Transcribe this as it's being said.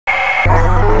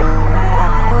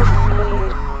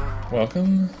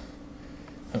welcome.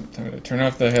 I'm going to turn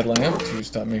off the headlamp to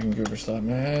stop making Goober Slot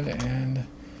mad and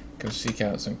go seek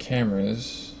out some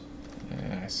cameras.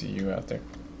 I see you out there.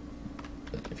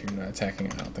 If you're not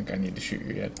attacking, I don't think I need to shoot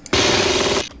you yet.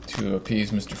 To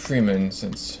appease Mr. Freeman,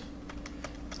 since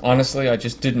honestly I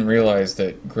just didn't realize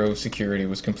that Grove security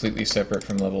was completely separate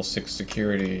from level 6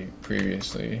 security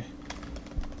previously.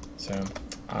 So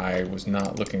I was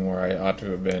not looking where I ought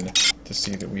to have been to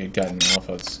see that we had gotten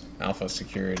alpha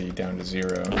security down to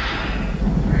 0. So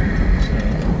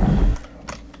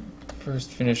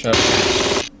first finish up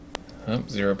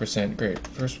 0%, great.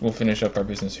 First we'll finish up our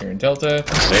business here in Delta.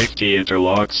 Safety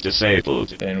interlocks disabled.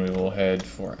 Then we will head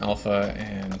for Alpha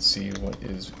and see what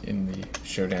is in the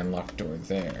Shodan locked door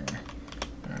there.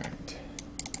 Alright.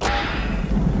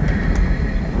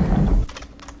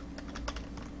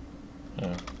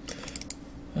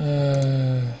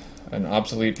 An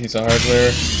obsolete piece of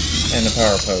hardware and a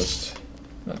power post.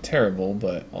 Not terrible,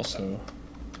 but also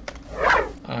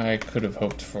I could have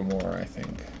hoped for more, I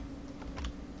think.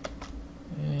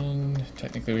 And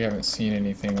technically we haven't seen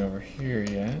anything over here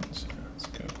yet, so let's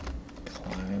go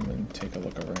climb and take a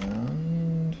look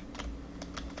around.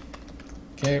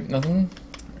 Okay, nothing.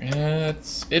 And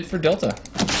that's it for Delta.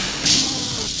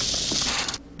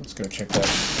 Let's go check that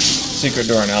secret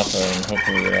door in Alpha and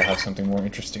hopefully it'll have something more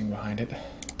interesting behind it.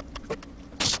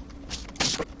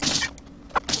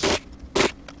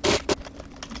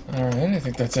 Alright, I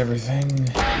think that's everything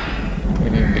we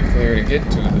need to clear to get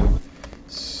to the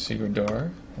secret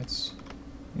door. That's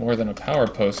more than a power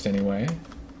post anyway.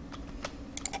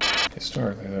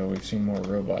 Historically though, we've seen more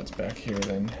robots back here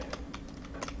than...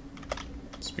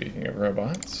 Speaking of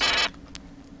robots,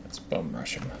 let's bum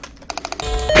rush him.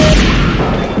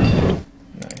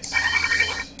 Nice.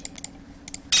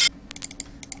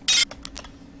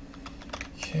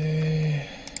 Okay.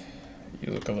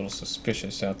 You look a little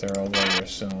suspicious out there all by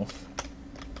yourself.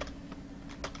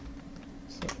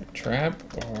 Is that a trap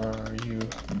or are you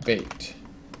bait?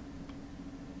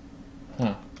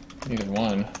 Huh. Neither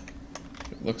one.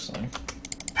 It looks like.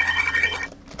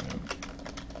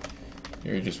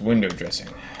 You're just window dressing.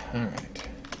 Alright.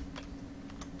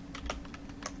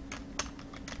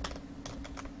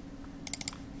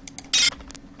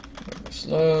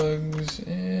 Slugs,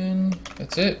 and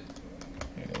that's it.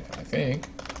 I think.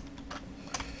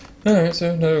 Alright,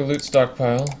 so another loot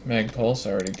stockpile. Mag Pulse,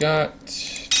 I already got.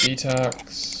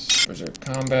 Detox, Berserk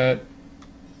Combat,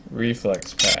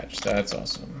 Reflex Patch, that's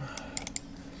awesome.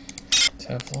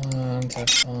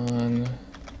 Teflon.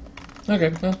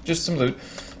 Okay, well, just some loot.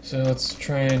 So let's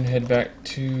try and head back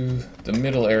to the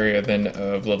middle area then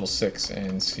of level 6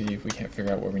 and see if we can't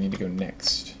figure out where we need to go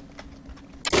next.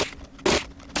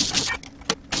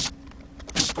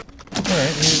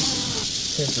 Alright,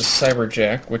 here's the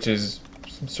Cyberjack, which is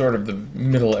sort of the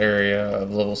middle area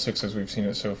of level 6 as we've seen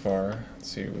it so far. Let's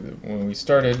see, when we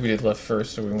started, we did left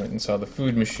first, so we went and saw the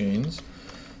food machines.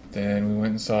 Then we went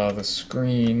and saw the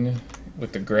screen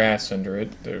with the grass under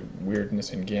it, the weirdness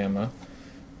in Gamma.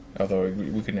 Although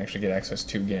we couldn't actually get access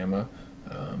to Gamma.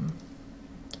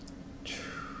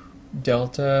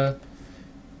 Delta,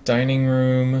 dining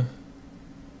room.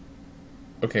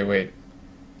 Okay, wait.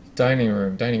 Dining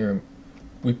room.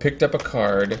 We picked up a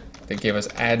card that gave us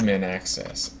admin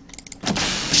access.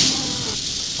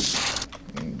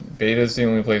 Beta's the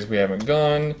only place we haven't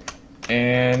gone,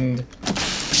 and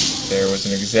there was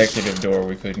an executive door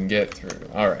we couldn't get through.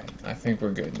 Alright, I think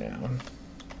we're good now.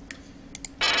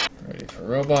 Ready for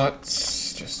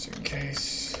robots, just in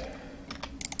case.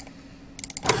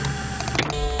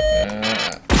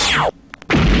 Alright.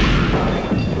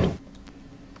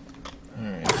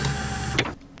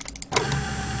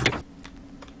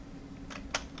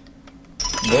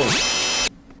 Whoa.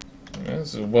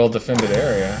 This is a well-defended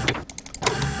area.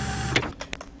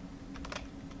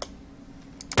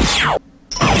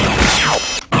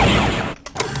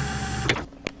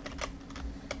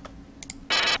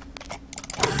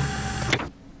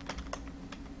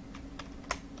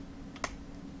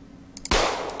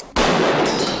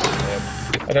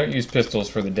 I don't use pistols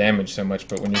for the damage so much,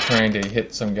 but when you're trying to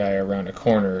hit some guy around a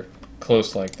corner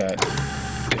close like that,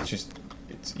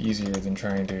 it's easier than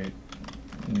trying to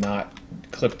not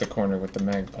clip the corner with the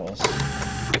mag pulse.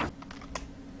 Alright,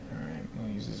 we'll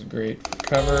use this grate for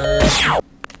cover.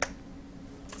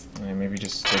 And maybe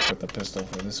just stick with the pistol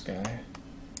for this guy.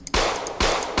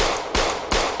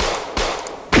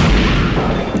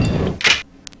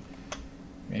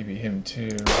 Maybe him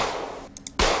too.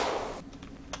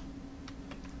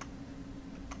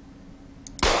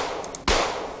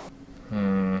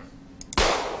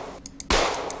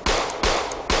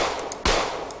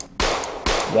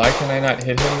 Why can I not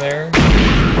hit him there?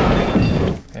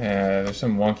 There's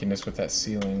some wonkiness with that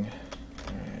ceiling.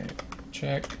 Alright,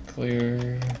 check,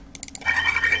 clear.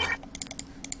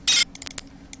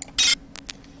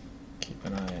 Keep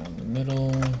an eye on the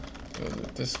middle. Go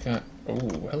with this guy. Oh,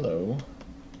 hello.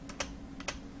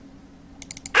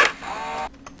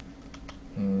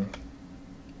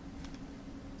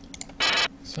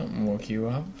 Something woke you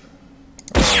up.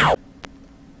 Or,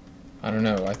 I don't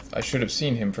know. I should have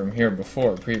seen him from here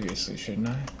before, previously, shouldn't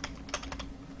I?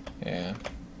 Yeah.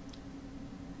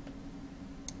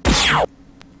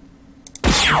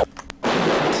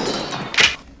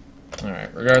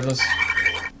 Alright, regardless,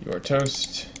 you are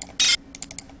toast.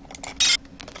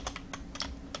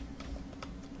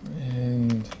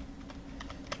 And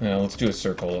well, let's do a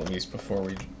circle at least before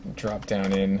we drop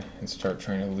down in and start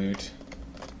trying to loot.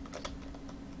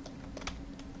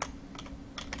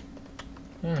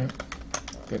 Alright,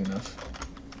 good enough.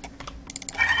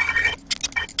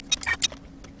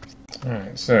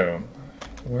 Alright, so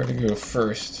where to go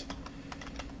first?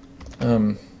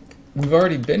 We've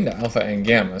already been to Alpha and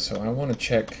Gamma, so I want to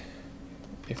check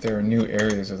if there are new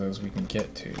areas of those we can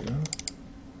get to. Okay.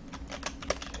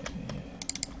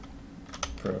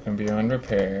 Broken beyond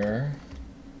repair.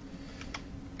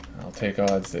 I'll take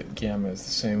odds that Gamma is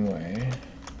the same way.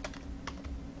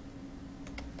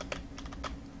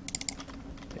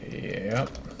 Yep.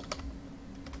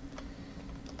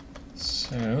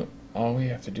 So, all we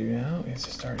have to do now is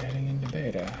to start heading into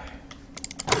beta.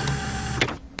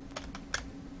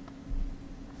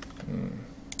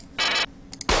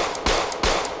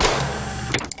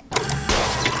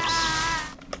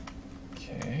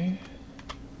 Okay.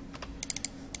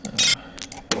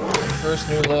 First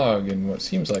new log in what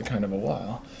seems like kind of a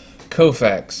while.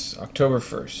 Koufax, October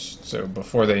 1st, so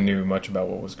before they knew much about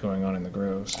what was going on in the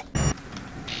groves.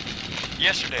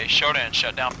 Yesterday, Shodan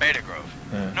shut down Beta Grove.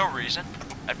 No reason.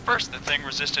 At first, the thing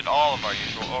resisted all of our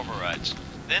usual overrides.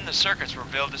 Then the circuits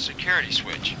revealed a security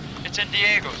switch. It's in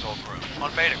Diego's old room,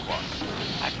 on Beta Quad.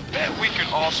 I bet we could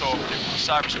also open it with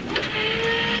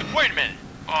cyberspace. Wait a minute!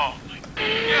 Oh my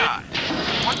god!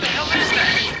 What the hell is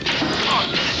that? Oh,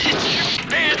 it's you!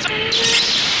 Hey,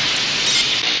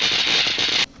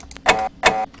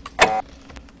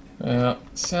 Well,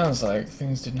 sounds like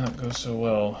things did not go so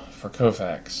well for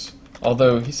Koufax.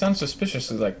 Although, he sounds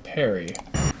suspiciously like Perry.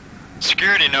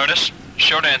 Security notice.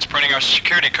 Shodan's printing our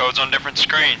security codes on different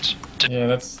screens. Yeah,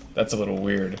 that's a little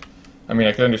weird. I mean,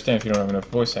 I could understand if you don't have enough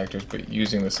voice actors, but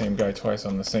using the same guy twice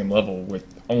on the same level with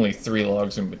only 3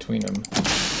 logs in between them.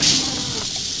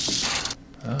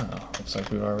 Oh, looks like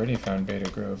we've already found Beta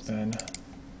Grove then.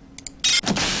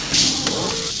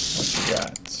 What you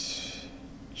got?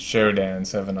 Shodan,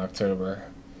 7 October.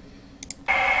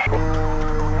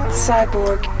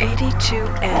 Cyborg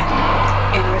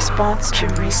 82N. In response to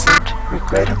recent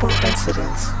regrettable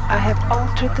incidents, I have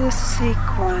altered the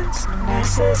sequence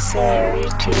necessary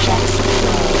to jettison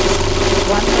groves.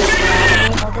 One must now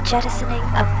enable the jettisoning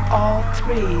of all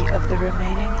 3 of the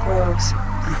remaining groves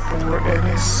before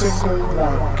any single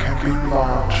one can be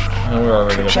launched. Oh, we're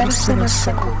already to jettison a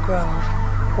single grove,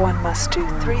 one must do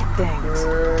 3 things.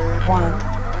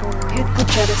 1. Hit the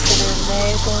jettison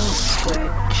enable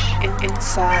switch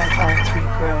inside all 3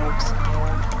 groves.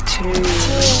 2.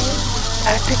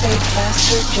 Activate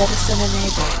master jettison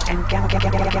enable and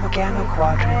gamma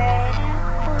quadrant.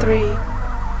 3.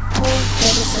 Pull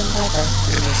jettison lever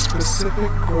In a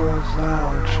specific grove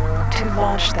lounge to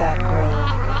launch that grove.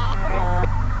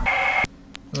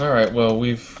 Alright, well,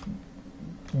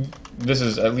 this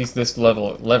is, at least this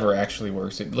lever actually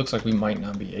works. It looks like we might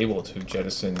not be able to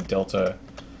jettison Delta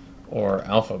or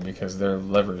Alpha because their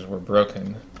levers were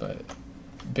broken, but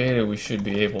Beta we should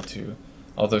be able to.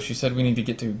 Although she said we need to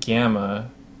get to Gamma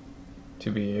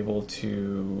to be able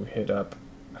to hit up,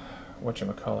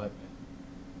 whatchamacallit,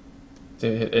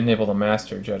 to enable the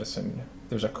master jettison.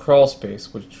 There's a crawl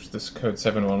space, which this code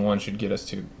 711 should get us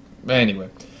to. But anyway,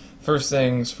 first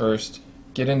things first,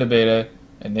 get into Beta,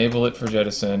 enable it for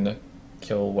jettison,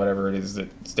 kill whatever it is that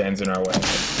stands in our way.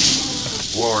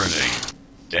 Warning.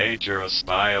 Dangerous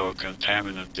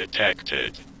biocontaminant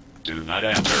detected. Do not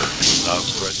enter without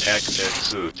protective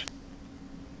suit.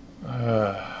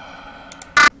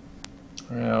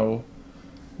 Well,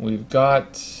 we've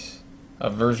got a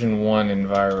version 1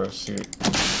 Enviro suit.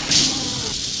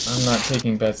 I'm not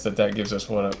taking bets that that gives us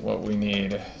what we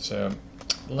need, so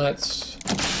let's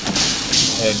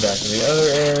head back to the other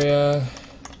area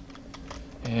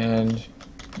and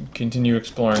continue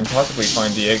exploring, possibly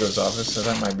find Diego's office, so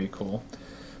that might be cool.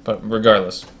 But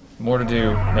regardless, more to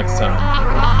do next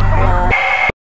time.